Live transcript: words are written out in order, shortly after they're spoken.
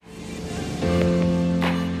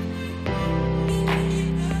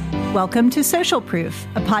Welcome to Social Proof,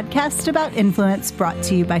 a podcast about influence brought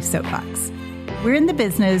to you by Soapbox. We're in the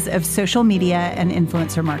business of social media and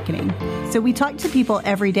influencer marketing, so we talk to people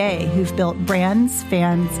every day who've built brands,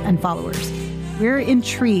 fans, and followers. We're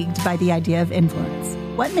intrigued by the idea of influence.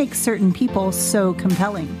 What makes certain people so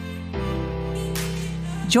compelling?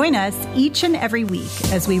 Join us each and every week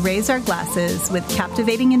as we raise our glasses with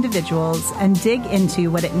captivating individuals and dig into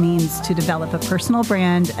what it means to develop a personal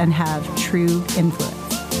brand and have true influence.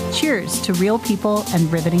 Cheers to real people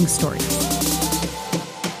and riveting stories.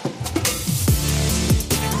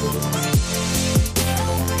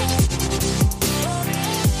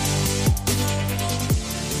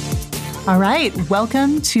 All right,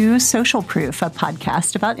 welcome to Social Proof, a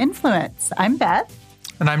podcast about influence. I'm Beth.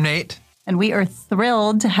 And I'm Nate. And we are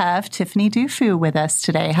thrilled to have Tiffany Dufu with us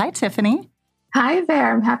today. Hi, Tiffany. Hi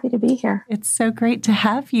there. I'm happy to be here. It's so great to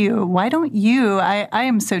have you. Why don't you, I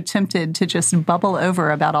am so tempted to just bubble over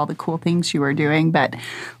about all the cool things you are doing, but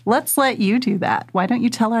let's let you do that. Why don't you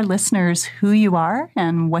tell our listeners who you are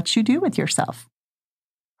and what you do with yourself?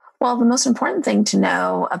 Well, the most important thing to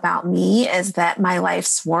know about me is that my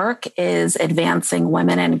life's work is advancing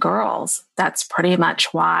women and girls. That's pretty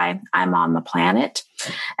much why I'm on the planet.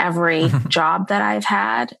 Every job that I've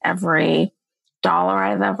had, every dollar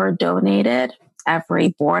I've ever donated, every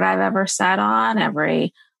board I've ever sat on,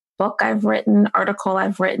 every book I've written, article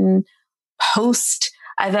I've written, post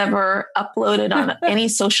I've ever uploaded on any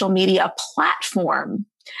social media platform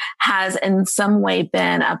has in some way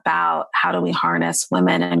been about how do we harness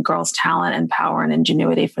women and girls' talent and power and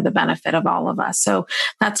ingenuity for the benefit of all of us. So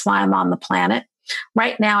that's why I'm on the planet.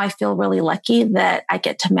 Right now, I feel really lucky that I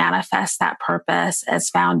get to manifest that purpose as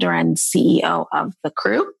founder and CEO of The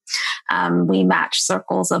Crew. We match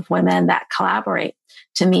circles of women that collaborate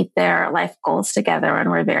to meet their life goals together.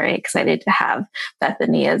 And we're very excited to have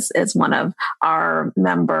Bethany as one of our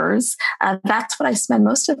members. That's what I spend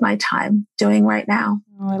most of my time doing right now.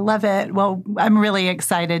 Oh, I love it. Well, I'm really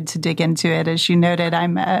excited to dig into it. As you noted,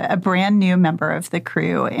 I'm a brand new member of The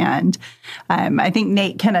Crew. And I think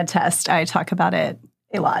Nate can attest. I talk about it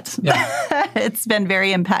a lot. Yeah. It's been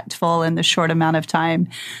very impactful in the short amount of time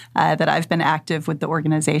that I've been active with the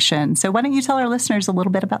organization. So why don't you tell our listeners a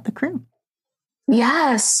little bit about The Crew?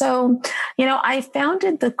 Yeah. So, I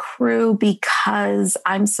founded The Crew because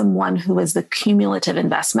I'm someone who is the cumulative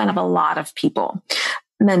investment of a lot of people,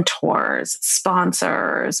 mentors,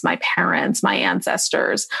 sponsors, my parents, my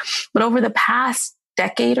ancestors. But over the past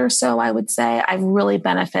decade or so, I would say I've really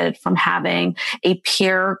benefited from having a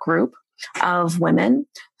peer group of women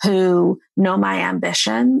who know my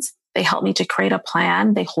ambitions. They help me to create a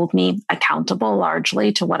plan. They hold me accountable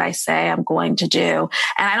largely to what I say I'm going to do.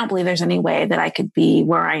 And I don't believe there's any way that I could be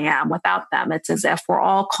where I am without them. It's as if we're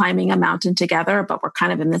all climbing a mountain together, but we're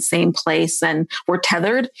kind of in the same place and we're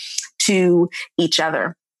tethered to each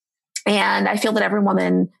other. And I feel that every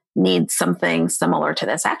woman needs something similar to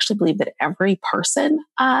this. I actually believe that every person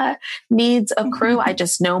needs a crew. I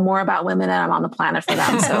just know more about women and I'm on the planet for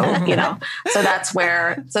them. So, so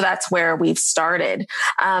that's where we've started.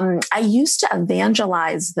 I used to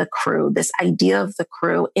evangelize The Crew, this idea of The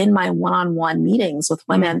Crew in my one-on-one meetings with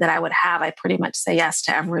women that I would have. I pretty much say yes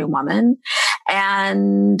to every woman.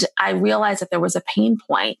 And I realized that there was a pain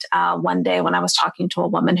point one day when I was talking to a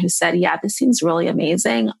woman who said, yeah, this seems really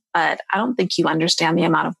amazing, but I don't think you understand the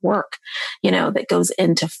amount of work, that goes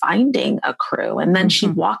into finding a crew. And then she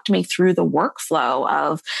walked me through the workflow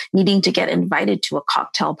of needing to get invited to a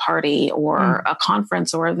cocktail party or a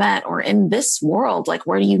conference or event, or in this world, like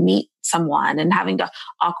where do you meet someone, and having to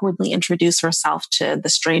awkwardly introduce herself to the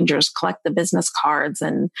strangers, collect the business cards,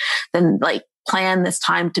 and then plan this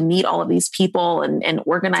time to meet all of these people and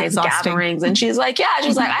organize gatherings. And she's like, I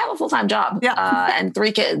have a full-time job and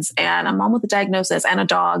 3 kids and a mom with a diagnosis and a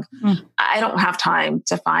dog. I don't have time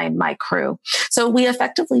to find my crew. So we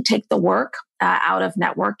effectively take the work out of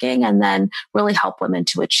networking and then really help women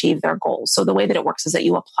to achieve their goals. So the way that it works is that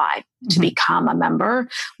you apply to become a member.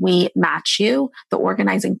 We match you. The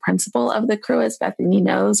organizing principle of The Crew, as Bethany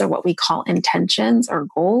knows, are what we call intentions or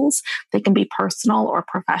goals. They can be personal or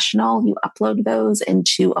professional. You upload those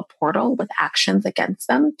into a portal with actions against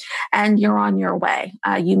them, and you're on your way.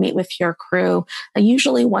 You meet with your crew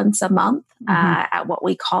usually once a month at what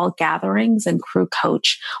we call gatherings and crew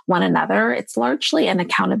coach one another. It's largely an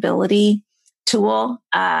accountability tool.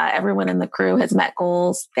 Everyone in The Crew has met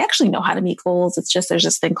goals. They actually know how to meet goals. It's just there's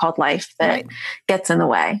this thing called life that gets in the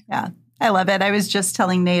way. Yeah, I love it. I was just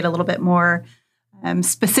telling Nate a little bit more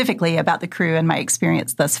specifically about The Crew and my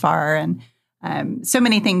experience thus far. And so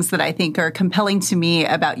many things that I think are compelling to me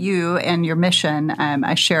about you and your mission.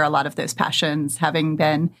 I share a lot of those passions, having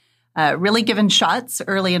been really given shots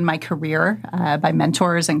early in my career by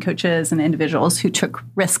mentors and coaches and individuals who took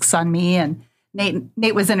risks on me. And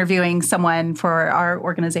Nate was interviewing someone for our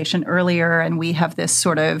organization earlier, and we have this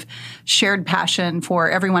sort of shared passion for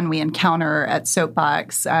everyone we encounter at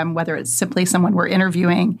Soapbox, whether it's simply someone we're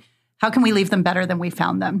interviewing. How can we leave them better than we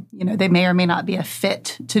found them? They may or may not be a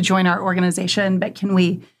fit to join our organization, but can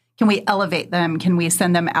we elevate them? Can we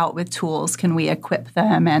send them out with tools? Can we equip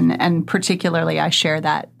them? And particularly, I share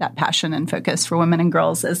that passion and focus for women and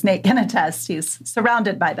girls, as Nate can attest. He's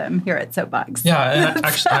surrounded by them here at Soapbox. Yeah, and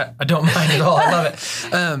actually, I don't mind at all. I love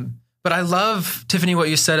it. But I love, Tiffany, what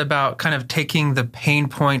you said about kind of taking the pain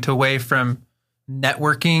point away from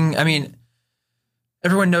networking. I mean,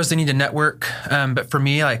 everyone knows they need to network. But for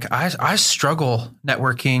me, I struggle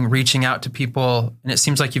networking, reaching out to people. And it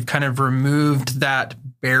seems like you've kind of removed that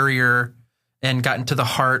barrier and gotten to the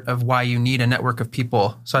heart of why you need a network of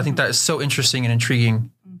people. So I think that is so interesting and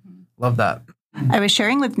intriguing. Mm-hmm. Love that. I was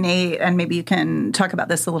sharing with Nate, and maybe you can talk about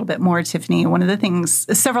this a little bit more, Tiffany.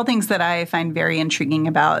 Several things that I find very intriguing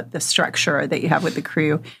about the structure that you have with the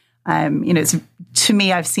crew. To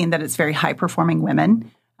me, I've seen that it's very high-performing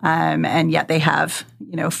women. And yet they have,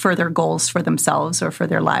 further goals for themselves or for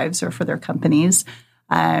their lives or for their companies.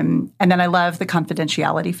 And then I love the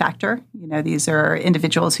confidentiality factor. These are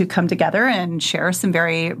individuals who come together and share some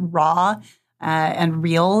very raw and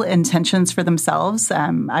real intentions for themselves.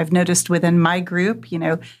 I've noticed within my group,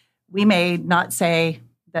 we may not say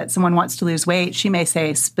that someone wants to lose weight. She may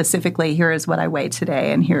say specifically, here is what I weigh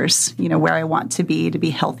today, and here's, where I want to be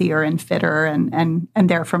healthier and fitter and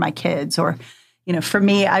there for my kids. Or for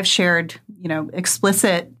me, I've shared,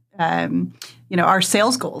 explicit, our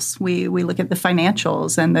sales goals. We look at the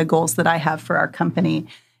financials and the goals that I have for our company.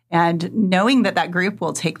 And knowing that group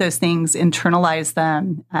will take those things, internalize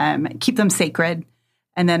them, keep them sacred,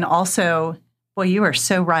 and then also, boy, you are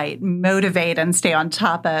so right, motivate and stay on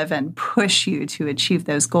top of and push you to achieve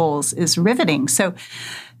those goals is riveting. So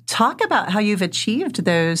talk about how you've achieved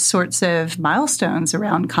those sorts of milestones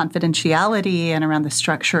around confidentiality and around the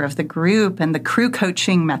structure of the group and the crew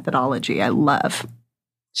coaching methodology. I love.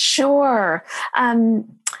 Sure.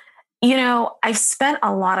 I've spent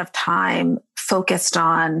a lot of time focused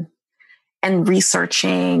on and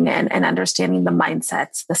researching and understanding the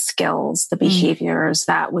mindsets, the skills, the behaviors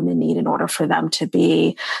that women need in order for them to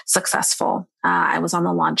be successful. I was on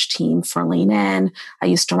the launch team for Lean In. I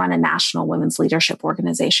used to run a national women's leadership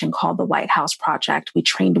organization called the White House Project. We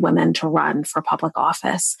trained women to run for public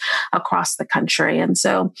office across the country. And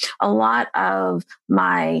so a lot of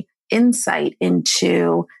my insight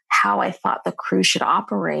into how I thought the crew should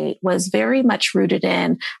operate was very much rooted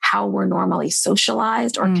in how we're normally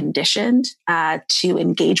socialized or conditioned to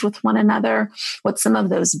engage with one another, what some of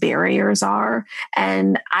those barriers are.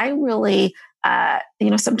 And I really,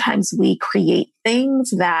 sometimes we create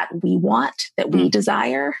things that we want, that we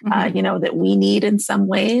desire, that we need in some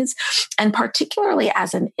ways. And particularly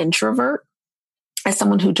as an introvert, as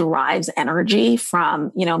someone who derives energy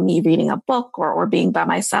from, me reading a book or being by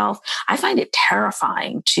myself, I find it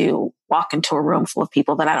terrifying to walk into a room full of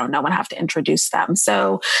people that I don't know and have to introduce them.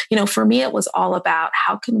 So, for me, it was all about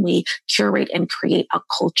how can we curate and create a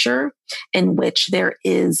culture in which there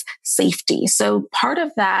is safety. So part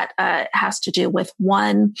of that has to do with,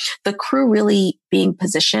 one, the crew really being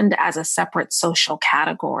positioned as a separate social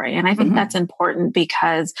category. And I think that's important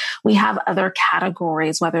because we have other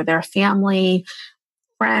categories, whether they're family,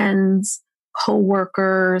 friends,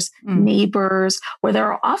 coworkers, neighbors, where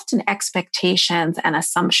there are often expectations and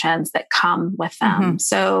assumptions that come with them.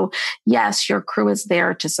 So yes, your crew is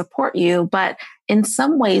there to support you, but in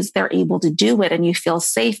some ways they're able to do it and you feel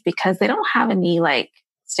safe because they don't have any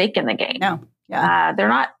stake in the game. No. Yeah. They're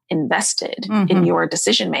not invested in your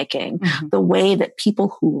decision-making the way that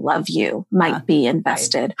people who love you might be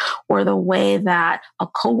invested, or the way that a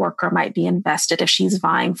coworker might be invested if she's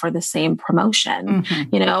vying for the same promotion,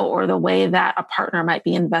 or the way that a partner might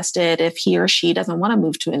be invested if he or she doesn't want to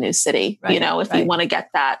move to a new city, if you want to get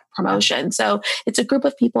that promotion. So it's a group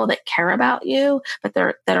of people that care about you, but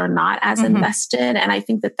that are not as invested. And I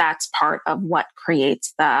think that that's part of what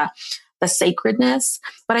creates the sacredness.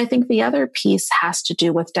 But I think the other piece has to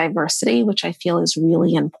do with diversity, which I feel is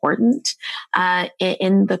really important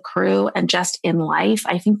in the crew and just in life.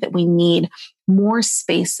 I think that we need more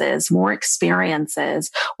spaces, more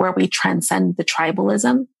experiences where we transcend the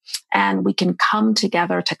tribalism and we can come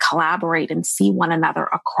together to collaborate and see one another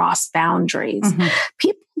across boundaries.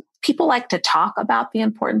 People like to talk about the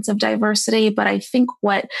importance of diversity, but I think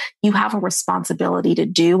what you have a responsibility to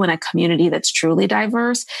do in a community that's truly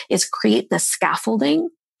diverse is create the scaffolding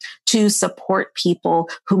to support people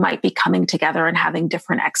who might be coming together and having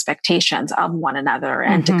different expectations of one another,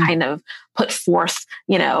 and to kind of put forth,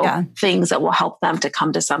 things that will help them to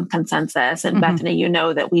come to some consensus. And Bethany,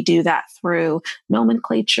 that we do that through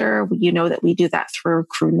nomenclature. That we do that through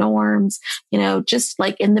crew norms. Just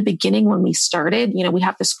like in the beginning when we started, we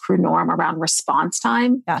have this crew norm around response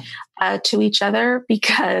time to each other,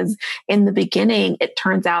 because in the beginning, it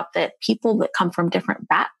turns out that people that come from different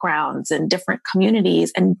backgrounds and different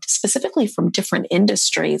communities, and specifically from different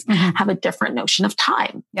industries, have a different notion of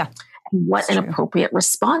time. Yeah. What an appropriate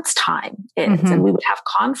response time is. And we would have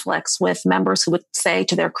conflicts with members who would say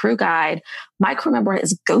to their crew guide, my crew member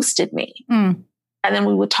has ghosted me. And then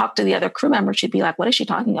we would talk to the other crew member. She'd be like, what is she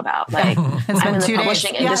talking about? Like, I'm in the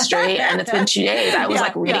publishing industry and it's been 2 days. I was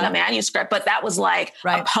reading a manuscript, but that was like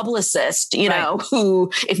a publicist,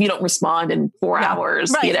 who, if you don't respond in 4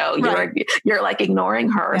 hours, you're like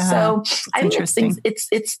ignoring her. Yeah. So I think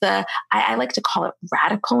it's I like to call it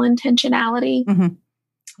radical intentionality.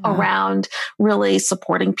 Around really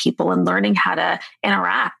supporting people and learning how to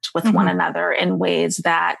interact with one another in ways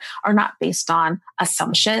that are not based on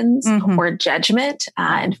assumptions or judgment.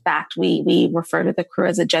 In fact, we refer to the crew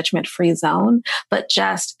as a judgment-free zone, but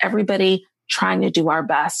just everybody trying to do our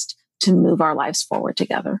best to move our lives forward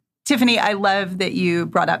together. Tiffany, I love that you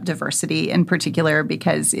brought up diversity in particular,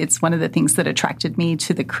 because it's one of the things that attracted me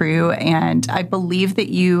to the crew. And I believe that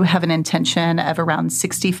you have an intention of around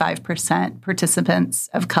 65% participants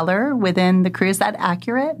of color within the crew. Is that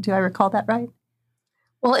accurate? Do I recall that right?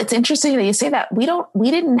 Well, it's interesting that you say that. We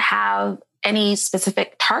didn't have any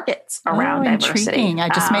specific targets around diversity. Intriguing. I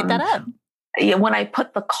just made that up. When I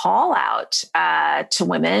put the call out to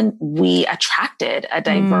women, we attracted a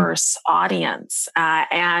diverse audience.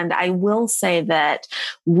 And I will say that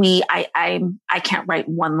I can't write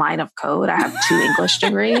one line of code. I have 2 English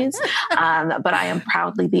degrees, but I am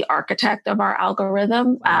proudly the architect of our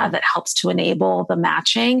algorithm that helps to enable the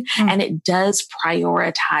matching. And it does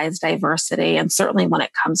prioritize diversity. And certainly when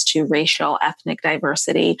it comes to racial, ethnic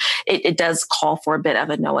diversity, it does call for a bit of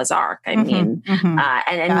a Noah's Ark. I mean,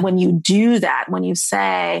 and when you do that, when you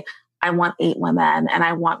say, I want 8 women, and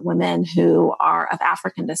I want women who are of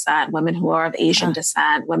African descent, women who are of Asian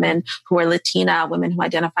descent, women who are Latina, women who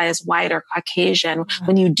identify as white or Caucasian,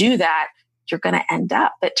 when you do that, you're going to end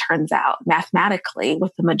up, it turns out, mathematically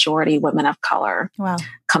with the majority women of color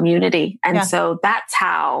community. And so that's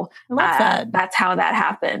how that's how that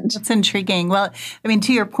happened. That's intriguing. Well, I mean,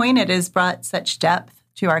 to your point, it has brought such depth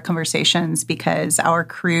to our conversations, because our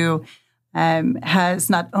crew has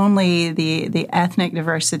not only the ethnic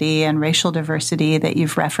diversity and racial diversity that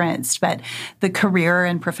you've referenced, but the career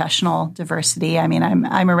and professional diversity. I mean,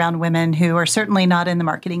 I'm around women who are certainly not in the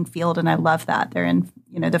marketing field, and I love that. They're in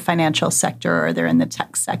the financial sector, or they're in the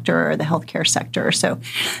tech sector, or the healthcare sector. So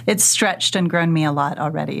it's stretched and grown me a lot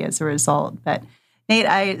already as a result. But Nate,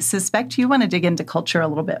 I suspect you want to dig into culture a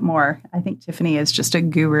little bit more. I think Tiffany is just a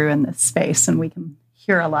guru in this space, and we can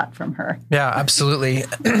hear a lot from her. Yeah, absolutely.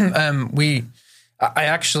 I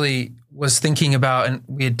actually was thinking about, and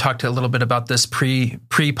we had talked a little bit about this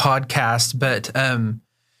pre-podcast, but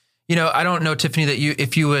I don't know, Tiffany, that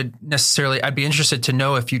if you would necessarily, I'd be interested to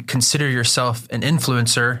know if you'd consider yourself an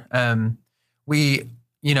influencer. We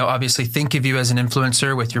obviously think of you as an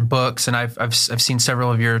influencer with your books, and I've seen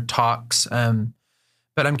several of your talks.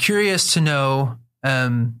 But I'm curious to know,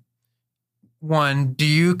 one, do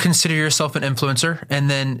you consider yourself an influencer?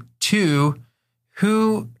 And then 2,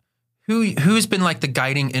 who's been like the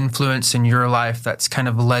guiding influence in your life that's kind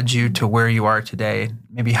of led you to where you are today?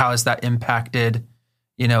 Maybe how has that impacted,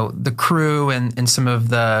 the crew and some of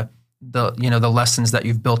the lessons that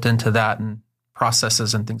you've built into that and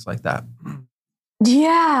processes and things like that?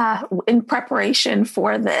 Yeah. In preparation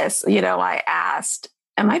for this, I asked,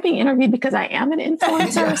 am I being interviewed because I am an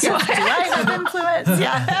influencer? Do I have influence?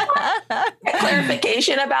 Yeah.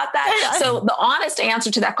 Clarification about that. So the honest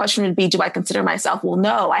answer to that question would be, do I consider myself? Well,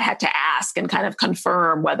 no, I had to ask and kind of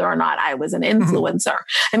confirm whether or not I was an influencer.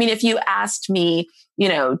 I mean, if you asked me,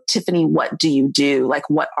 Tiffany, what do you do? Like,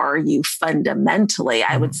 what are you fundamentally?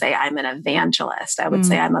 I would say I'm an evangelist. I would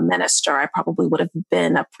say I'm a minister. I probably would have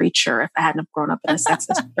been a preacher if I hadn't have grown up in a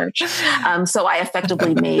sexist church. So I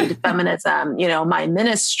effectively made feminism, my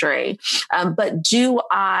ministry. But do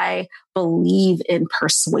I believe in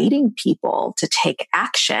persuading people to take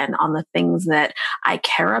action on the things that I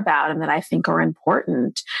care about and that I think are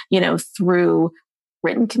important, through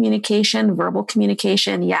written communication, verbal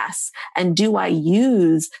communication? Yes. And do I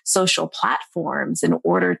use social platforms in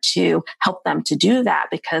order to help them to do that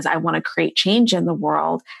because I want to create change in the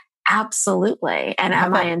world? Absolutely. And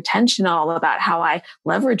am I intentional about how I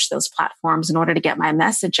leverage those platforms in order to get my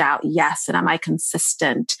message out? Yes. And am I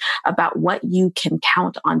consistent about what you can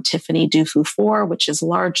count on Tiffany Dufu for, which is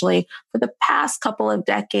largely for the past couple of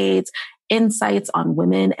decades, insights on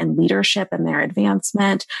women and leadership and their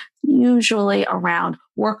advancement, usually around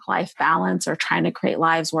work-life balance or trying to create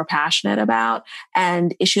lives we're passionate about,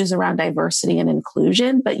 and issues around diversity and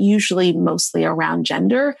inclusion, but usually mostly around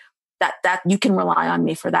gender. That you can rely on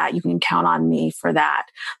me for that. You can count on me for that.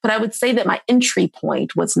 But I would say that my entry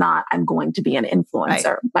point was not, I'm going to be an influencer.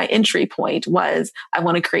 Right. My entry point was, I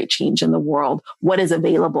want to create change in the world. What is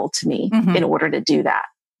available to me in order to do that?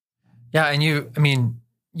 Yeah. And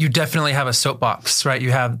you definitely have a soapbox, right? You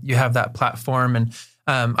have that platform. And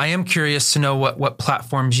I am curious to know what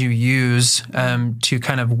platforms you use to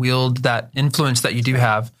kind of wield that influence that you do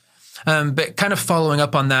have. But kind of following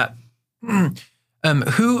up on that,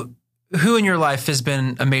 who in your life has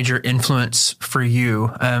been a major influence for you?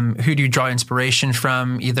 Who do you draw inspiration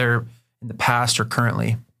from, either in the past or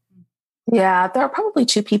currently? Yeah, there are probably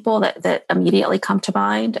two people that immediately come to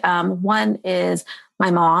mind. One is my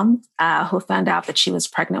mom, who found out that she was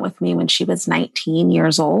pregnant with me when she was 19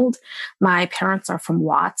 years old. My parents are from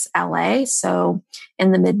Watts, LA. So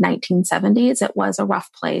in the mid 1970s, it was a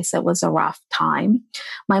rough place. It was a rough time.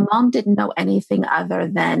 My mom didn't know anything other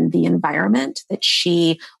than the environment that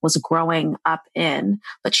she was growing up in,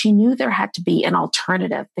 but she knew there had to be an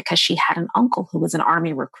alternative because she had an uncle who was an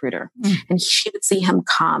Army recruiter and she would see him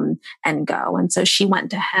come and go. And so she went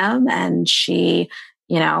to him and she,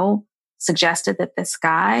 suggested that this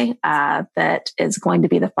guy that is going to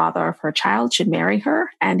be the father of her child should marry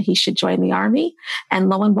her and he should join the Army. And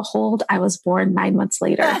lo and behold, I was born 9 months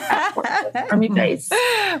later at Fort Worth Army Base.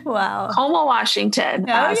 Wow. Como, Washington.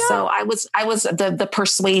 So I was the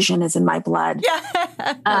persuasion is in my blood.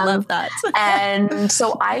 Yeah. I love that. And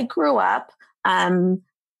so I grew up,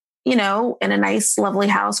 in a nice, lovely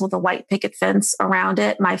house with a white picket fence around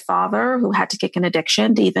it. My father, who had to kick an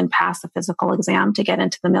addiction to even pass the physical exam to get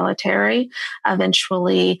into the military,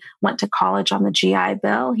 eventually went to college on the GI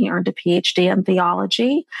Bill. He earned a PhD in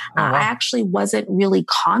theology. Oh, wow. I actually wasn't really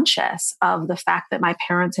conscious of the fact that my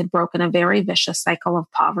parents had broken a very vicious cycle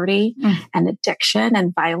of poverty and addiction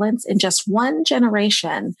and violence in just one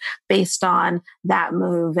generation based on that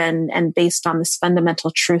move and based on this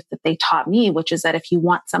fundamental truth that they taught me, which is that if you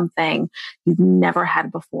want something you've never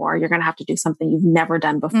had before, you're going to have to do something you've never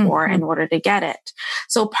done before in order to get it.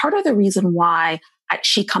 So part of the reason why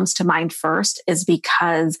she comes to mind first is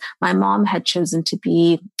because my mom had chosen to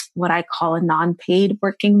be what I call a non-paid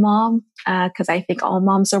working mom, because I think all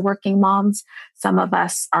moms are working moms. Some of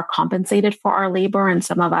us are compensated for our labor and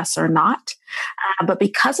some of us are not. But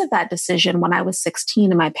because of that decision, when I was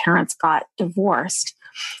 16 and my parents got divorced,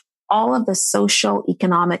 all of the social,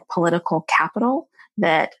 economic, political capital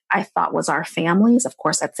that I thought was our families. Of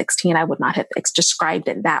course, at 16, I would not have described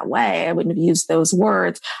it that way. I wouldn't have used those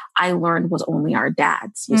words. I learned was only our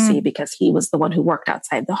dad's, you see, because he was the one who worked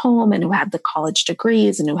outside the home and who had the college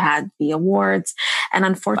degrees and who had the awards. And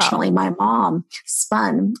unfortunately, my mom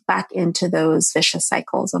spun back into those vicious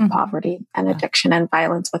cycles of poverty and addiction and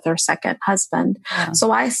violence with her second husband. Yeah.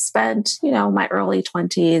 So I spent, my early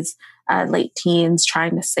 20s, late teens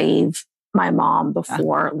trying to save my mom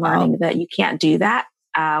before learning that you can't do that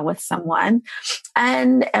with someone.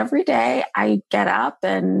 And every day I get up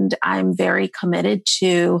and I'm very committed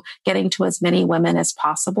to getting to as many women as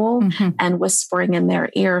possible and whispering in their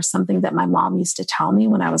ear something that my mom used to tell me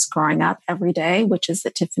when I was growing up every day, which is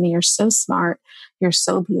that, Tiffany, you're so smart, you're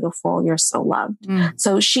so beautiful, you're so loved.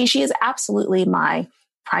 So she is absolutely my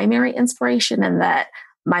primary inspiration, and that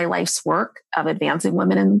my life's work of advancing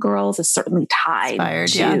women and girls is certainly tied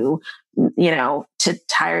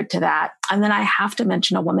tied to that. And then I have to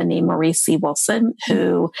mention a woman named Marie C. Wilson,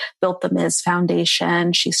 who built the Ms.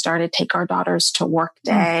 Foundation. She started Take Our Daughters to Work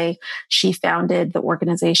Day. She founded the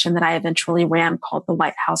organization that I eventually ran called the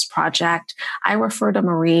White House Project. I refer to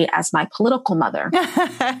Marie as my political mother.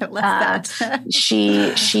 I love that.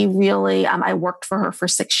 She really, I worked for her for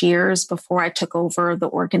 6 years before I took over the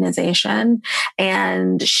organization.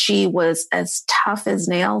 And she was as tough as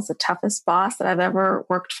nails, the toughest boss that I've ever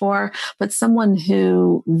worked for, but someone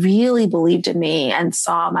who really believed in me and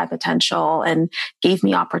saw my potential and gave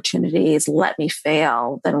me opportunities, let me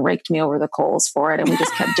fail, then raked me over the coals for it. And we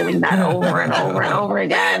just kept doing that over and over and over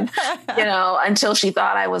again, until she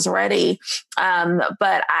thought I was ready.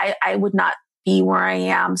 But I would not be where I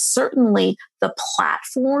am. Certainly the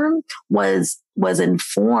platform was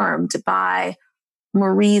informed by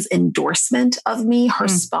Marie's endorsement of me, her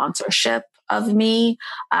sponsorship of me,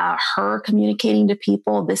 her communicating to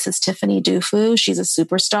people, this is Tiffany Dufu. She's a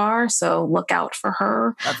superstar. So look out for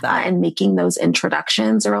her. And making those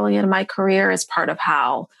introductions early in my career is part of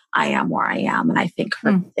how I am where I am. And I think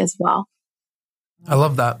her as well. I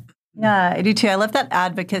love that. Yeah, I do too. I love that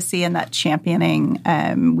advocacy and that championing.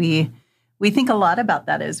 We think a lot about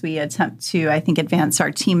that as we attempt to, I think, advance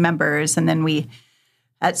our team members. And then we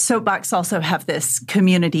at Soapbox also have this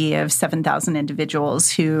community of 7,000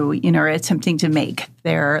 individuals who, are attempting to make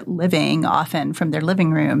their living often from their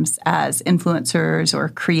living rooms as influencers or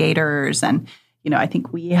creators. And, I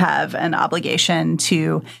think we have an obligation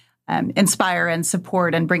to inspire and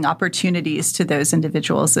support and bring opportunities to those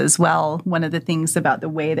individuals as well. One of the things about the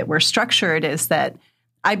way that we're structured is that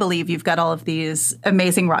I believe you've got all of these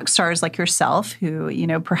amazing rock stars like yourself who,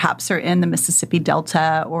 perhaps are in the Mississippi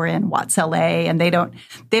Delta or in Watts, LA, and they don't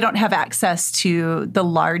have access to the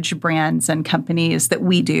large brands and companies that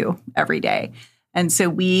we do every day. And so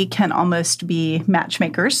we can almost be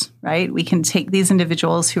matchmakers, right? We can take these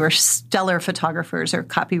individuals who are stellar photographers or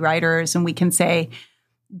copywriters, and we can say,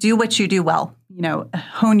 do what you do well,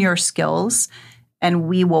 hone your skills, and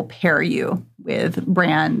we will pair you with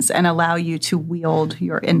brands and allow you to wield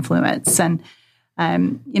your influence. And,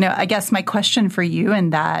 I guess my question for you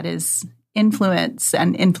in that is influence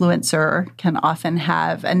and influencer can often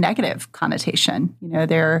have a negative connotation.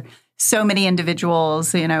 There are so many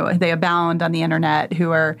individuals, they abound on the internet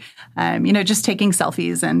who are, just taking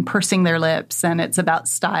selfies and pursing their lips, and it's about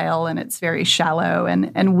style and it's very shallow.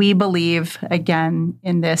 And we believe, again,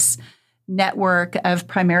 in this network of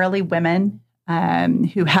primarily women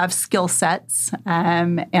who have skill sets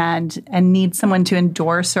and need someone to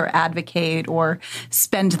endorse or advocate or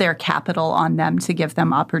spend their capital on them to give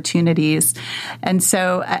them opportunities. And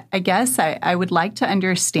so I guess I would like to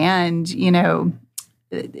understand,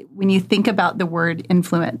 when you think about the word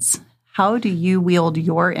influence, how do you wield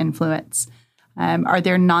your influence? Are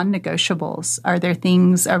there non-negotiables? Are there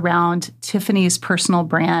things around Tiffany's personal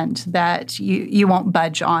brand that you won't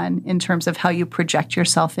budge on in terms of how you project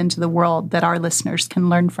yourself into the world that our listeners can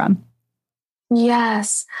learn from?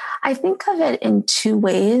 Yes, I think of it in two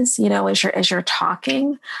ways, as you're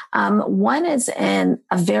talking. One is in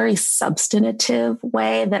a very substantive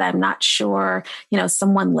way that I'm not sure,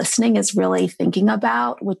 someone listening is really thinking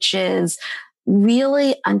about, which is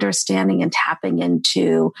really understanding and tapping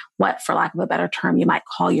into what, for lack of a better term, you might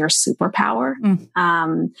call your superpower.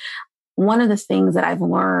 One of the things that I've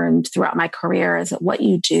learned throughout my career is that what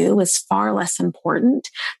you do is far less important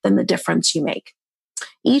than the difference you make.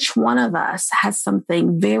 Each one of us has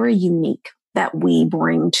something very unique that we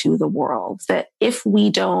bring to the world, that if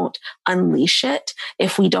we don't unleash it,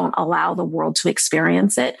 if we don't allow the world to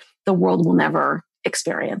experience it, the world will never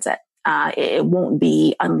experience it. It won't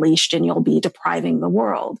be unleashed and you'll be depriving the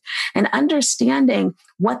world. And understanding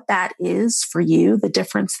what that is for you, the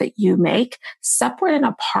difference that you make, separate and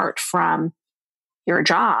apart from your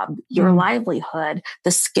job, your livelihood,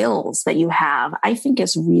 the skills that you have, I think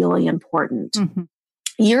is really important.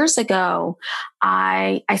 Years ago,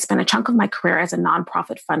 I spent a chunk of my career as a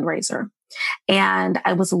nonprofit fundraiser. And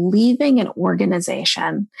I was leaving an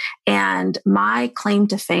organization, and my claim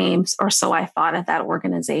to fame, or so I thought at that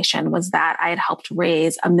organization, was that I had helped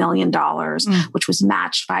raise $1 million, which was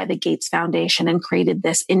matched by the Gates Foundation, and created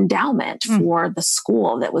this endowment for the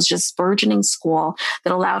school that was just burgeoning school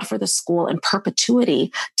that allowed for the school in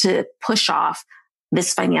perpetuity to push off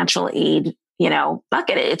this financial aid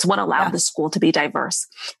bucket. It's what allowed the school to be diverse.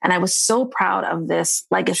 And I was so proud of this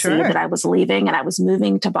legacy that I was leaving, and I was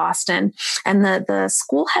moving to Boston. And the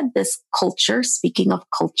school had this culture, speaking of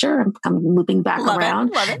culture, I'm moving back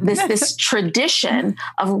around, this tradition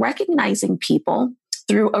of recognizing people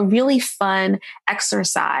through a really fun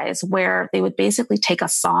exercise where they would basically take a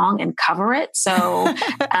song and cover it. So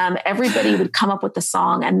everybody would come up with the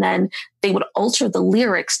song, and then they would alter the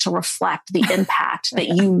lyrics to reflect the impact that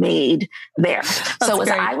you made there. So as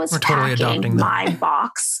I was packing my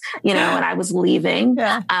box, and I was leaving,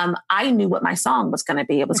 I knew what my song was going to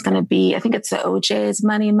be. It was going to be, I think it's the OJ's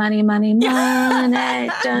Money, Money, Money,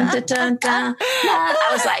 Money. Dun, dun, dun, dun. I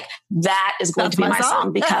was like, that is going to be my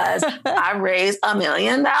song because I raised $1 million.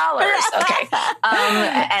 Okay.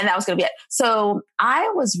 And that was going to be it. So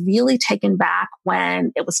I was really taken back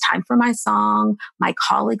when it was time for my song. My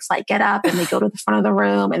colleagues get up and they go to the front of the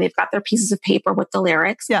room and they've got their pieces of paper with the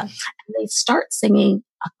lyrics. And they start singing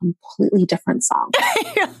a completely different song.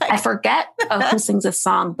 I forget who sings this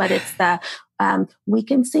song, but it's the We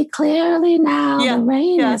can see clearly now. The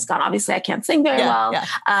rain is gone. Obviously, I can't sing very well.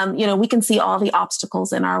 We can see all the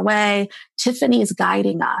obstacles in our way. Tiffany is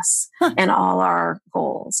guiding us in all our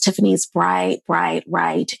goals. Tiffany's bright,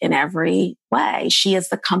 right in every way. She is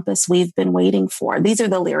the compass we've been waiting for. These are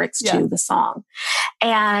the lyrics to the song.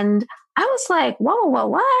 And I was like, whoa,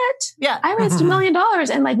 what? Yeah. I raised $1 million,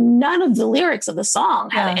 and like none of the lyrics of the song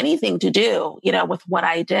had anything to do, with what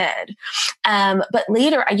I did. But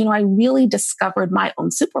later, I really discovered my own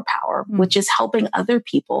superpower, which is helping other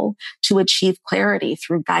people to achieve clarity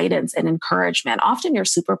through guidance and encouragement. Often your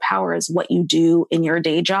superpower is what you do in your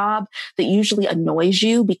day job that usually annoys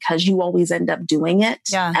you because you always end up doing it.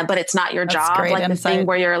 Yeah. But it's not your job. Like the thing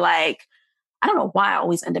where you're like, I don't know why I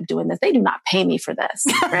always end up doing this. They do not pay me for this,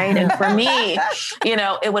 right? And for me,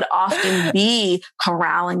 it would often be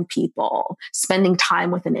corralling people, spending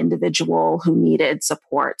time with an individual who needed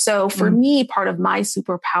support. So for me, part of my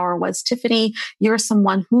superpower was, Tiffany, you're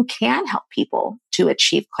someone who can help people to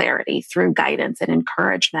achieve clarity through guidance and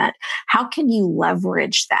encouragement. How can you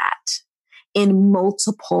leverage that in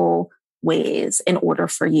multiple ways in order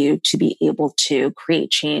for you to be able to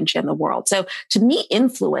create change in the world? So to me,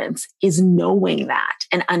 influence is knowing that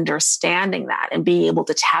and understanding that and being able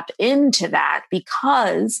to tap into that,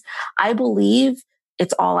 because I believe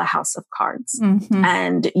it's all a house of cards.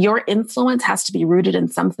 And your influence has to be rooted in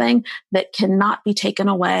something that cannot be taken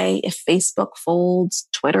away if Facebook folds,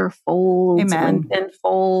 Twitter folds, LinkedIn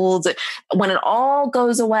folds. When it all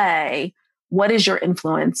goes away, what is your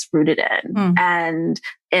influence rooted in?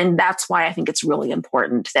 And that's why I think it's really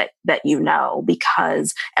important that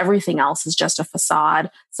because everything else is just a facade.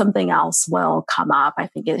 Something else will come up. I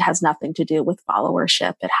think it has nothing to do with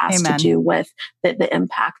followership. It has to do with the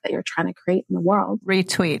impact that you're trying to create in the world.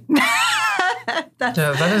 Retweet. that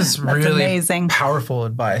is really amazing. Powerful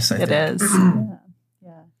advice, I think. It is.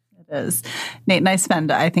 Is. Nate and I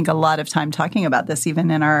spend, I think, a lot of time talking about this, even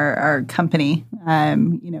in our company.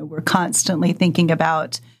 We're constantly thinking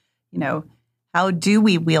about, how do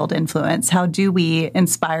we wield influence? How do we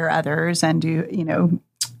inspire others and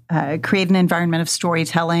create an environment of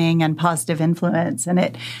storytelling and positive influence?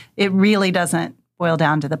 And it really doesn't boil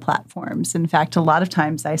down to the platforms. In fact, a lot of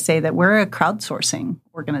times I say that we're a crowdsourcing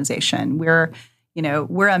organization. We're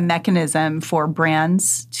a mechanism for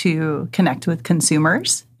brands to connect with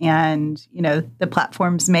consumers, and, the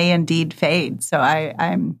platforms may indeed fade. So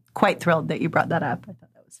I'm quite thrilled that you brought that up. I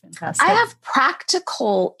thought that was fantastic. I have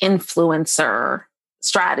practical influencer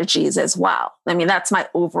strategies as well. I mean, that's my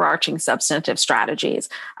overarching substantive strategies.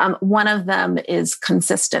 One of them is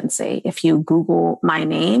consistency. If you Google my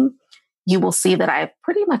name, you will see that I've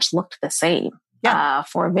pretty much looked the same.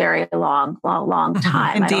 For a very long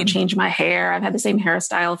time. I don't change my hair. I've had the same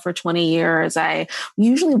hairstyle for 20 years. I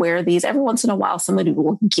usually wear these. Every once in a while, somebody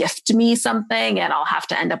will gift me something and I'll have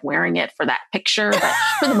to end up wearing it for that picture. But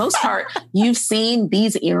for the most part, you've seen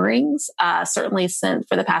these earrings, certainly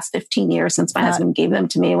for the past 15 years since my husband gave them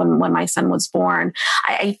to me when my son was born.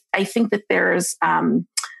 I think that there's,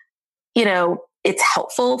 it's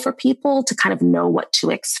helpful for people to kind of know what to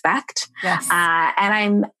expect. Yes.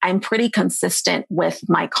 And I'm pretty consistent with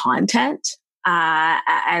my content.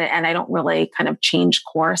 And I don't really kind of change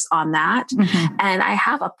course on that. And I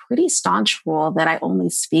have a pretty staunch rule that I only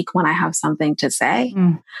speak when I have something to say.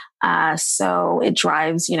 So it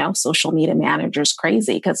drives, social media managers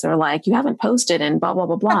crazy because they're like, you haven't posted and blah, blah,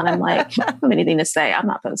 blah, blah. And I'm like, I don't have anything to say. I'm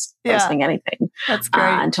not posting anything. That's great.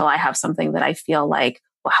 Until I have something that I feel like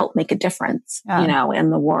will help make a difference,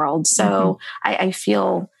 in the world. So I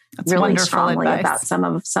feel that's really strongly about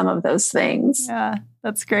some of those things. Yeah,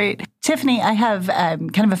 that's great. Tiffany, I have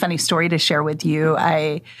kind of a funny story to share with you.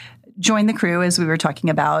 I joined the crew, as we were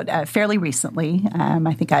talking about, fairly recently.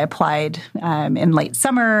 I think I applied in late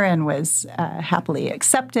summer and was happily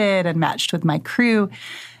accepted and matched with my crew.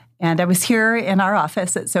 And I was here in our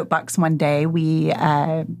office at Soapbox one day. We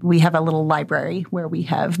have a little library where we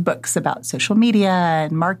have books about social media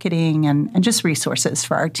and marketing and just resources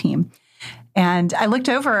for our team. And I looked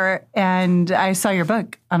over and I saw your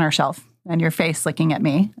book on our shelf and your face looking at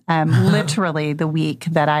me, literally the week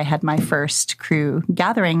that I had my first crew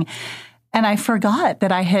gathering. And I forgot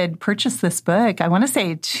that I had purchased this book, I want to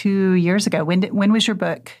say 2 years ago. When was your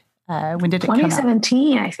book? When did it come out?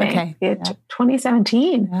 2017, I think. Okay.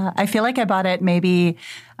 2017. I feel like I bought it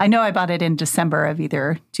I know I bought it in December of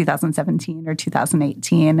either 2017 or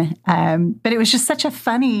 2018. But it was just such a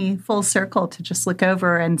funny full circle to just look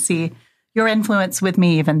over and see your influence with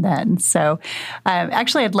me even then. So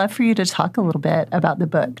actually, I'd love for you to talk a little bit about the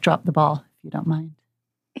book, Drop the Ball, if you don't mind.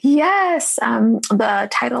 Yes. The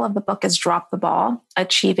title of the book is Drop the Ball,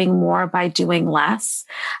 Achieving More by Doing Less.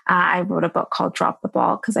 I wrote a book called Drop the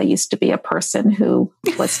Ball because I used to be a person who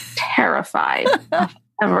was terrified of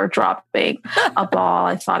ever dropping a ball.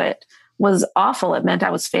 I thought it was awful. It meant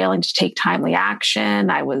I was failing to take timely action.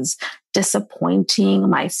 I was disappointing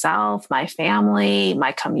myself, my family,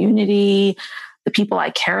 my community, the people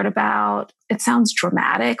I cared about. It sounds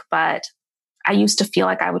dramatic, but I used to feel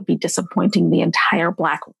like I would be disappointing the entire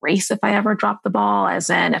Black race if I ever dropped the ball, as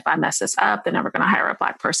in, if I mess this up, they're never going to hire a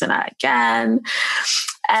Black person again.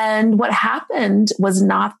 And what happened was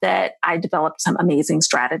not that I developed some amazing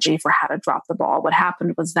strategy for how to drop the ball. What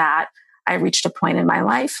happened was that I reached a point in my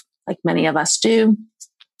life, like many of us do,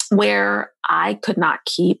 where I could not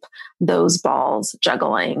keep those balls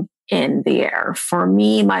juggling in the air. For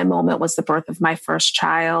me, my moment was the birth of my first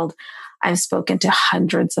child. I've spoken to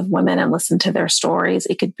hundreds of women and listened to their stories.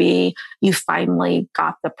 It could be you finally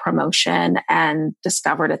got the promotion and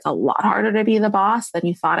discovered it's a lot harder to be the boss than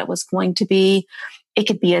you thought it was going to be. It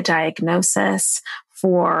could be a diagnosis.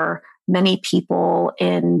 For many people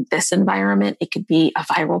in this environment, it could be a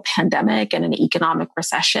viral pandemic and an economic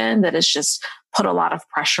recession that has just put a lot of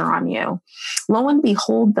pressure on you. Lo and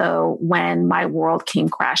behold, though, when my world came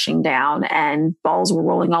crashing down and balls were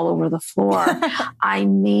rolling all over the floor, I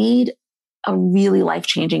made a really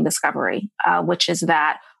life-changing discovery, which is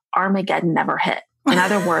that Armageddon never hit. In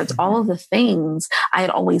other words, all of the things I had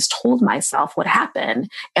always told myself would happen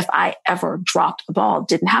if I ever dropped the ball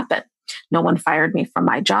didn't happen. No one fired me from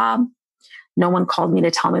my job. No one called me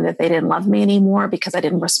to tell me that they didn't love me anymore because I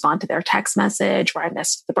didn't respond to their text message, or I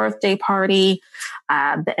missed the birthday party.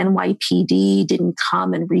 The NYPD didn't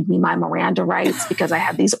come and read me my Miranda rights because I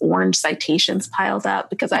had these orange citations piled up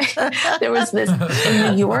because there was this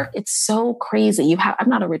in New York. It's so crazy. I'm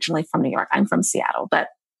not originally from New York. I'm from Seattle, but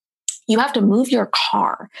you have to move your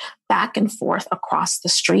car back and forth across the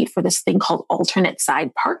street for this thing called alternate side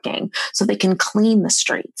parking so they can clean the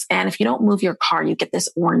streets. And if you don't move your car, you get this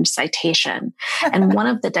orange citation. And one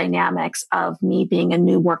of the dynamics of me being a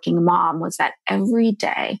new working mom was that every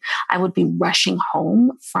day I would be rushing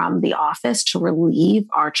home from the office to relieve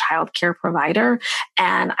our childcare provider,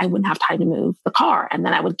 and I wouldn't have time to move the car. And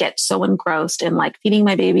then I would get so engrossed in like feeding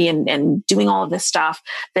my baby and doing all of this stuff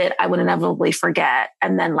that I would inevitably forget.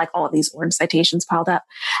 And then like all of these orange citations piled up.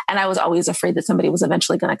 And I was always afraid that somebody was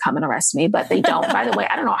eventually going to come and arrest me, but they don't. By the way,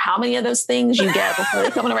 I don't know how many of those things you get before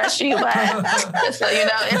they come and arrest you, but just so you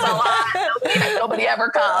know, it's a lot. Nobody ever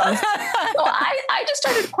comes. So I just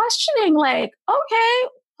started questioning, like, okay,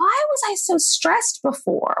 why was I so stressed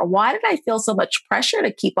before? Why did I feel so much pressure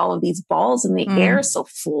to keep all of these balls in the air so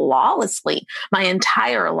flawlessly my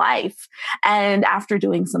entire life? And after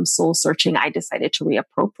doing some soul searching, I decided to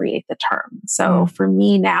reappropriate the term. So for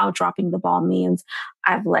me now, dropping the ball means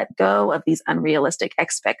I've let go of these unrealistic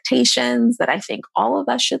expectations that I think all of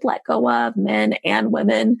us should let go of, men and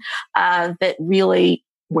women, that really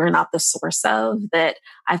we're not the source of, that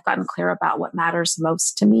I've gotten clear about what matters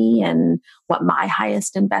most to me and what my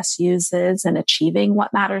highest and best use is in achieving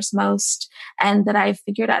what matters most, and that I've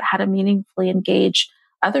figured out how to meaningfully engage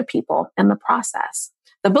other people in the process.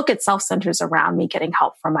 The book itself centers around me getting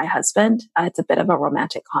help from my husband. It's a bit of a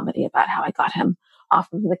romantic comedy about how I got him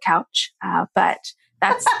off of the couch, but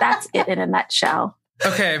that's it in a nutshell.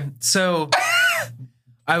 Okay, so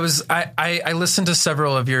I listened to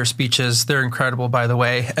several of your speeches. They're incredible, by the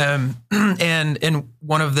way. And in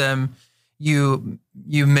one of them, you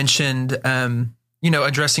mentioned,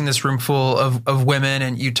 addressing this room full of women,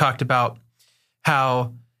 and you talked about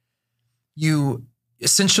how you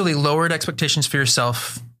essentially lowered expectations for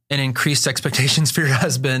yourself and increased expectations for your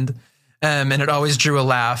husband. And it always drew a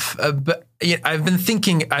laugh. But I've been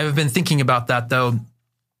thinking about that though,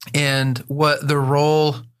 and what the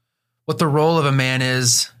role of a man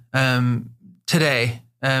is today,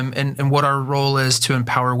 and what our role is to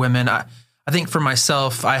empower women. I think for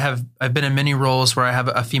myself, I've been in many roles where I have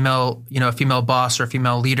a female boss or a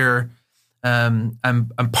female leader. I'm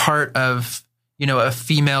part of a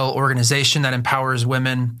female organization that empowers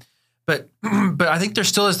women, but I think there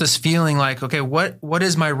still is this feeling like, okay, what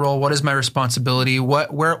is my role? What is my responsibility?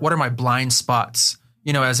 What are my blind spots?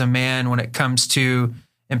 As a man when it comes to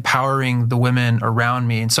empowering the women around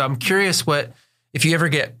me. And so I'm curious if you ever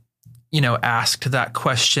get, asked that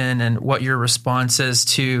question, and what your response is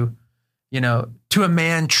to a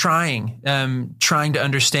man trying to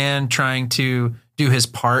understand, trying to do his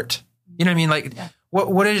part. You know what I mean? Like, yeah.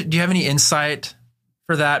 Do you have any insight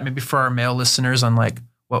for that? Maybe for our male listeners on like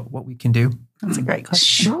what we can do? That's a great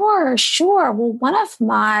question. Sure. Well, one of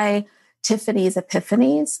my Tiffany's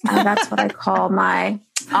epiphanies, that's what I call my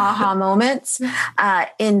aha moments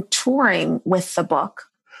in touring with the book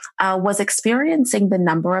was experiencing the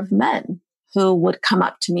number of men who would come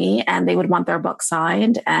up to me and they would want their book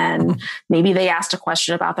signed. And maybe they asked a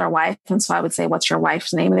question about their wife. And so I would say, what's your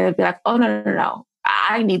wife's name? And they would be like, oh, no.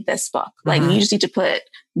 I need this book. Like, you just need to put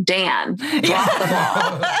Dan, drop the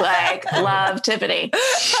ball, like, love Tiffany.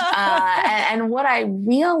 And what I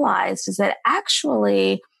realized is that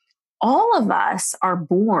actually all of us are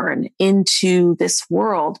born into this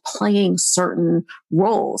world playing certain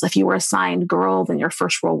roles. If you were assigned girl, then your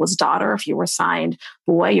first role was daughter. If you were assigned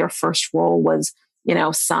boy, your first role was,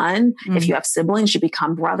 son. Mm-hmm. If you have siblings, you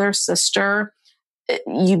become brother, sister.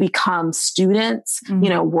 You become students,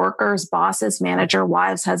 workers, bosses, manager,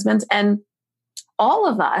 wives, husbands, and all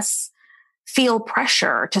of us feel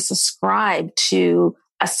pressure to subscribe to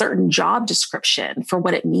a certain job description for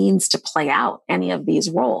what it means to play out any of these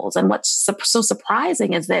roles. And what's so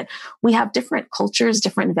surprising is that we have different cultures,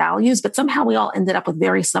 different values, but somehow we all ended up with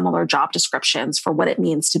very similar job descriptions for what it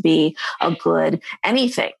means to be a good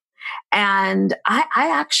anything. And I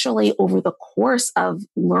actually, over the course of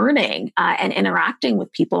learning and interacting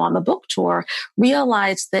with people on the book tour,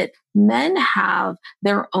 realized that men have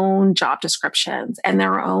their own job descriptions and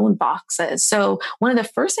their own boxes. So one of the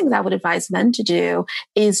first things I would advise men to do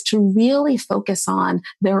is to really focus on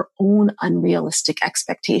their own unrealistic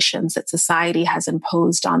expectations that society has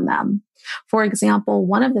imposed on them. For example,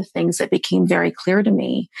 one of the things that became very clear to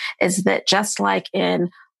me is that just like in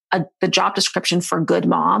the job description for good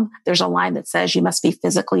mom, there's a line that says you must be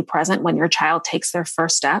physically present when your child takes their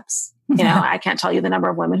first steps. I can't tell you the number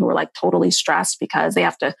of women who are like totally stressed because they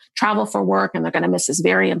have to travel for work and they're going to miss this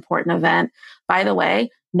very important event. By the way,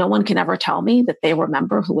 no one can ever tell me that they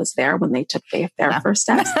remember who was there when they took their first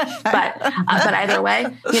steps. But either way,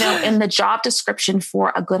 in the job description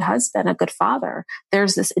for a good husband, a good father,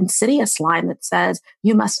 there's this insidious line that says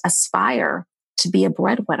you must aspire to be a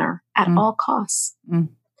breadwinner at all costs.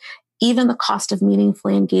 Even the cost of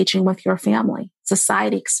meaningfully engaging with your family.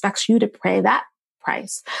 Society expects you to pay that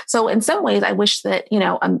price. So in some ways, I wish that,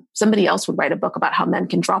 somebody else would write a book about how men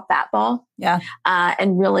can drop that ball.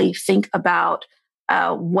 And really think about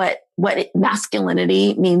what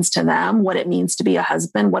masculinity means to them, what it means to be a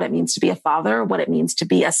husband, what it means to be a father, what it means to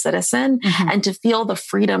be a citizen, and to feel the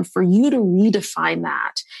freedom for you to redefine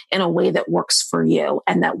that in a way that works for you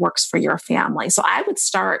and that works for your family. So I would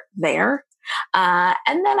start there.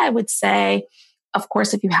 And then I would say, of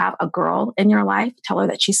course, if you have a girl in your life, tell her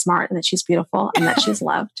that she's smart and that she's beautiful and that she's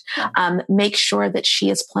loved. Make sure that she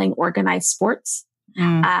is playing organized sports.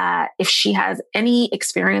 If she has any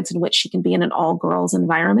experience in which she can be in an all girls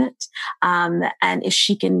environment, and if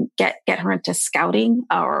she can get her into scouting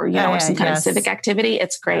or, or some kind of civic activity,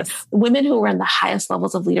 it's great. Yes. Women who are in the highest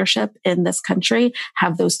levels of leadership in this country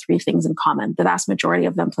have those three things in common. The vast majority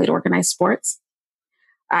of them played organized sports.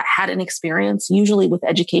 Had an experience, usually with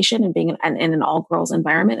education and being in an all-girls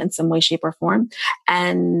environment in some way, shape, or form,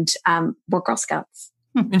 and were Girl Scouts.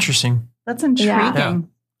 Interesting. That's intriguing.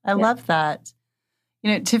 I love that.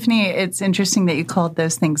 Tiffany, it's interesting that you called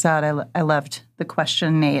those things out. I loved the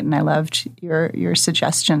question, Nate, and I loved your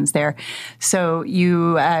suggestions there. So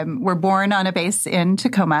you were born on a base in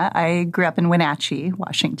Tacoma. I grew up in Wenatchee,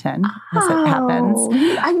 Washington, as it happens.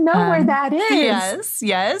 I know where that is.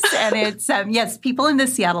 Yes. And it's, people in the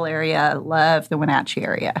Seattle area love the Wenatchee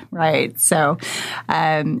area, right? So,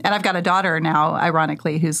 and I've got a daughter now,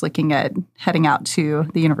 ironically, who's looking at heading out to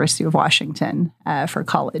the University of Washington for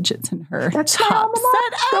college. It's in her top set.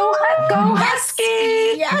 Go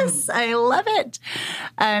Husky! Yes, I love it.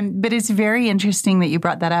 But it's very interesting that you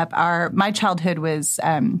brought that up. My childhood was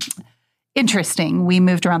interesting. We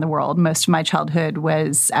moved around the world. Most of my childhood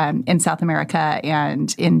was in South America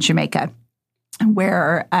and in Jamaica,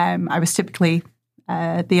 where I was typically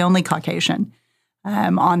the only Caucasian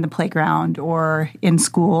on the playground or in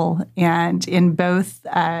school. And in both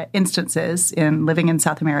instances, in living in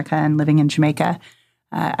South America and living in Jamaica,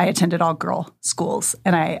 I attended all-girl schools,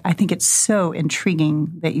 and I think it's so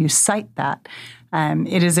intriguing that you cite that.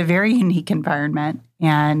 It is a very unique environment,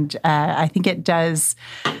 and I think it does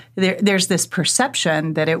there's this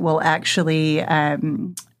perception that it will actually, I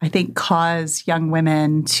think, cause young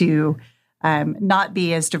women to not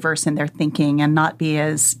be as diverse in their thinking and not be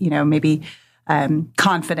as, maybe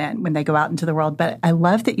confident when they go out into the world. But I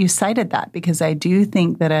love that you cited that, because I do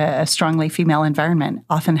think that a strongly female environment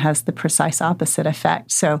often has the precise opposite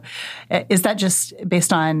effect. So is that just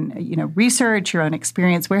based on, research, your own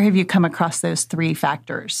experience? Where have you come across those three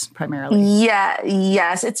factors primarily?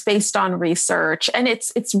 Yes, it's based on research. And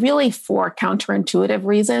it's really for counterintuitive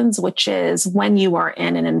reasons, which is when you are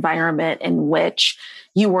in an environment in which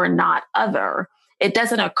you are not other, it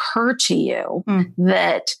doesn't occur to you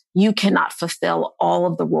that you cannot fulfill all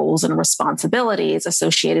of the roles and responsibilities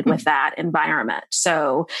associated with that environment.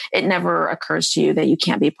 So it never occurs to you that you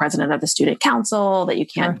can't be president of the student council, that you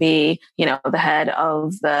can't be, the head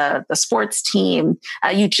of the sports team.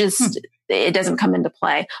 It doesn't come into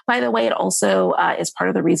play. By the way, it also is part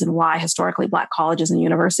of the reason why historically Black colleges and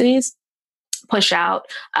universities push out.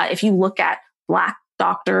 If you look at Black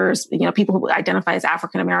doctors, people who identify as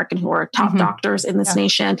African-American who are top doctors in this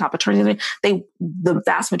nation, top attorneys, the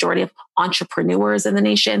vast majority of entrepreneurs in the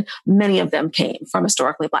nation, many of them came from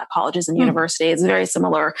historically Black colleges and universities. It's a very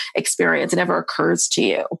similar experience. It never occurs to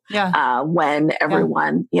you when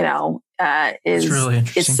everyone,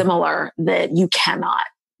 is similar, that you cannot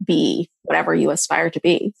be whatever you aspire to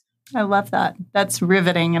be. I love that. That's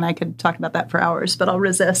riveting. And I could talk about that for hours, but I'll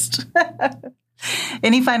resist.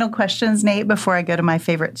 Any final questions, Nate, before I go to my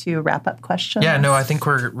favorite 2 wrap-up questions? Yeah, no, I think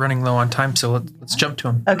we're running low on time, so let's jump to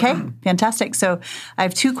them. Okay, fantastic. So I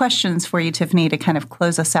have 2 questions for you, Tiffany, to kind of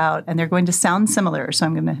close us out, and they're going to sound similar, so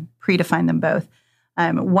I'm going to predefine them both.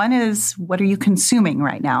 One is, what are you consuming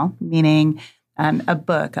right now? Meaning a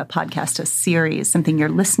book, a podcast, a series, something you're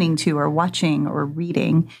listening to or watching or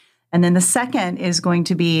reading. And then the second is going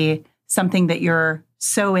to be something that you're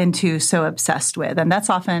so into, so obsessed with. And that's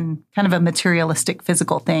often kind of a materialistic,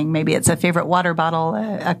 physical thing. Maybe it's a favorite water bottle,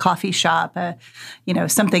 a coffee shop,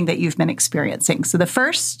 something that you've been experiencing. So the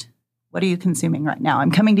first, what are you consuming right now?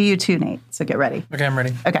 I'm coming to you too, Nate. So get ready. Okay, I'm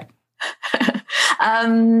ready. Okay.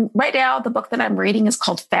 Right now, the book that I'm reading is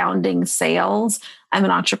called Founding Sales. I'm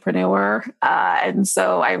an entrepreneur. And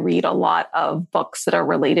so I read a lot of books that are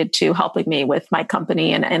related to helping me with my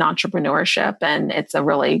company and entrepreneurship. And it's a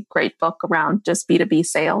really great book around just B2B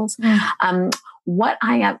sales. What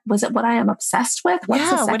I am obsessed with? What's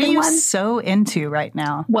the second what are you one? so into right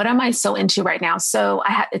now? What am I so into right now? So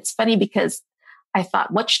it's funny because I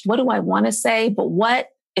thought, what do I want to say? But what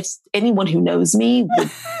if anyone who knows me would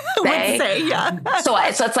say, so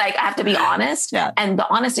it's like, I have to be honest. Yeah. And the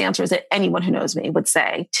honest answer is that anyone who knows me would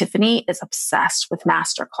say, Tiffany is obsessed with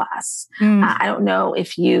Masterclass. I don't know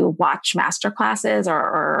if you watch Masterclasses or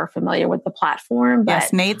are familiar with the platform. But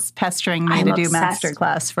yes, Nate's pestering me to do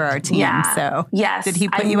Masterclass for our team. Yeah. So yes, did he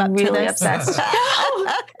put you up really to this? Obsessed. No,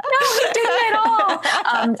 he didn't at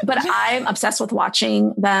all. But I'm obsessed with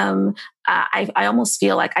watching them. I almost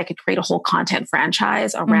feel like I could create a whole content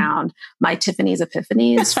franchise around my Tiffany's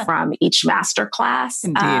epiphanies from each masterclass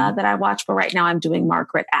that I watch. But right now I'm doing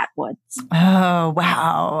Margaret Atwood's. Oh,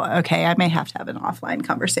 wow. Okay. I may have to have an offline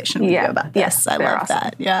conversation with you about this. Yes, I love awesome.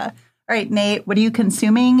 that. Yeah. All right, Nate, what are you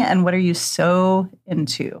consuming and what are you so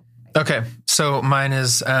into? Okay. So mine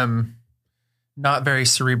is not very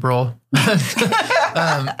cerebral.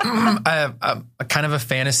 I'm a kind of a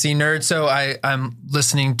fantasy nerd, so I'm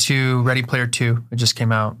listening to Ready Player 2. It just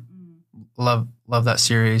came out. Love that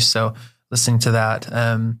series, so listening to that.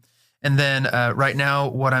 And then right now,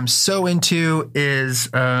 what I'm so into is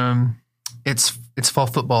it's fall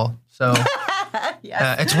football. So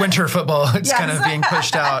it's winter football. It's kind of being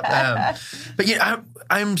pushed out. But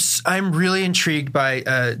I'm really intrigued by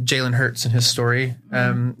Jalen Hurts and his story,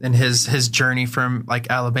 and his journey from like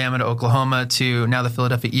Alabama to Oklahoma to now the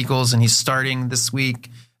Philadelphia Eagles, and he's starting this week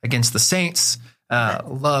against the Saints.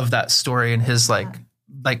 Love that story and his like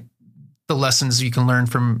the lessons you can learn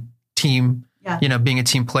from team, being a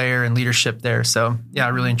team player and leadership there. So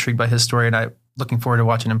really intrigued by his story, and I'm looking forward to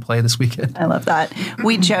watching him play this weekend. I love that.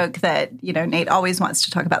 We joke that, Nate always wants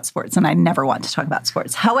to talk about sports and I never want to talk about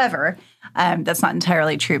sports. However, that's not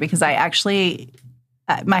entirely true because I actually,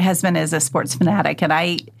 my husband is a sports fanatic and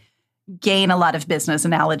I gain a lot of business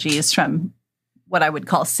analogies from what I would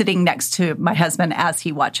call sitting next to my husband as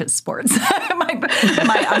he watches sports.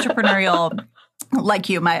 my entrepreneurial... Like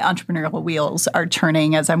you, my entrepreneurial wheels are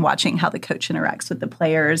turning as I'm watching how the coach interacts with the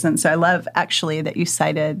players. And so I love actually that you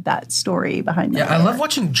cited that story behind that. Yeah, I love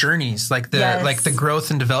watching journeys, like the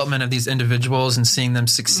growth and development of these individuals and seeing them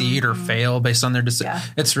succeed or fail based on their decision. Yeah.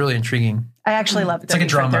 It's really intriguing. I actually love 30 like a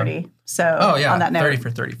drama. for 30. So on that note, 30 for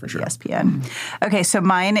 30 for sure. ESPN. Okay, so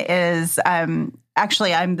mine is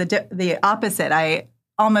actually I'm the opposite. I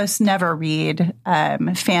almost never read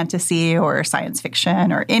fantasy or science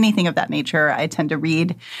fiction or anything of that nature. I tend to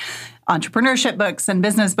read entrepreneurship books and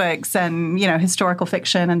business books and, historical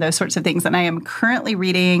fiction and those sorts of things. And I am currently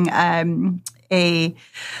reading I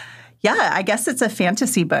guess it's a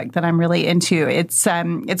fantasy book that I'm really into.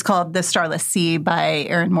 It's called The Starless Sea by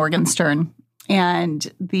Erin Morgenstern.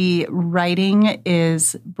 And the writing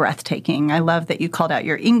is breathtaking. I love that you called out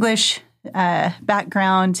your English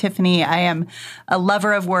background, Tiffany, I am a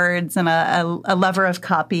lover of words and a lover of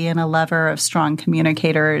copy and a lover of strong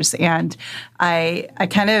communicators. And I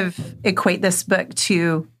kind of equate this book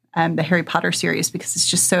to the Harry Potter series because it's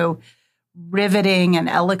just so riveting and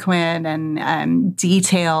eloquent and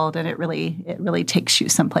detailed, and it really takes you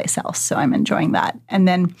someplace else. So I'm enjoying that. And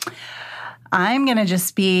then I'm going to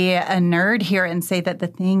just be a nerd here and say that the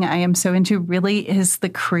thing I am so into really is the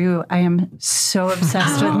crew. I am so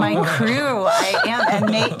obsessed with my crew. I am.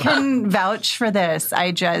 And Nate can vouch for this.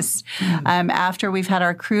 I just, after we've had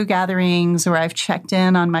our crew gatherings where I've checked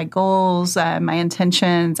in on my goals, my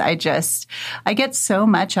intentions, I get so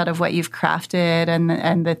much out of what you've crafted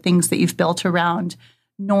and the things that you've built around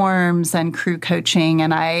norms and crew coaching.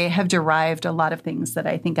 And I have derived a lot of things that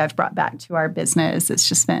I think I've brought back to our business. It's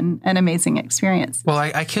just been an amazing experience. Well,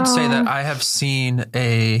 I could say that I have seen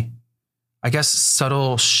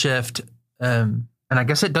subtle shift. And I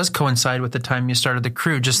guess it does coincide with the time you started the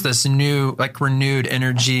crew, just this new, renewed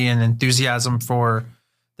energy and enthusiasm for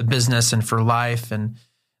the business and for life. And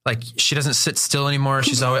she doesn't sit still anymore.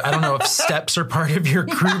 She's always, I don't know if steps are part of your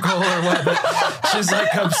crew goal or what, but she's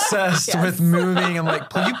obsessed with moving. I'm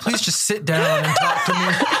like, will you please just sit down and talk to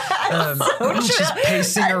me? She's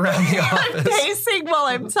pacing around the office. Pacing while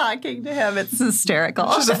I'm talking to him. It's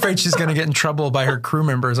hysterical. She's afraid she's going to get in trouble by her crew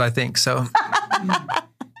members, I think. So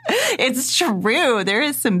it's true. There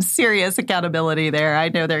is some serious accountability there. I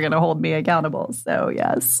know they're going to hold me accountable. So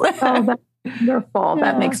yes. Oh, that's wonderful. Yeah.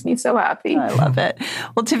 That makes me so happy. I love it.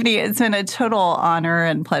 Well, Tiffany, it's been a total honor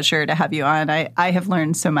and pleasure to have you on. I have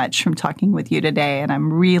learned so much from talking with you today, and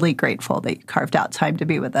I'm really grateful that you carved out time to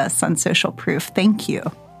be with us on Social Proof. Thank you.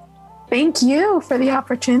 Thank you for the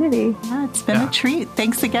opportunity. Yeah, it's been a treat.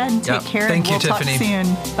 Thanks again. Take care. Thank you, we'll Tiffany. Talk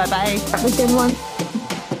soon. Bye-bye. Have a good one.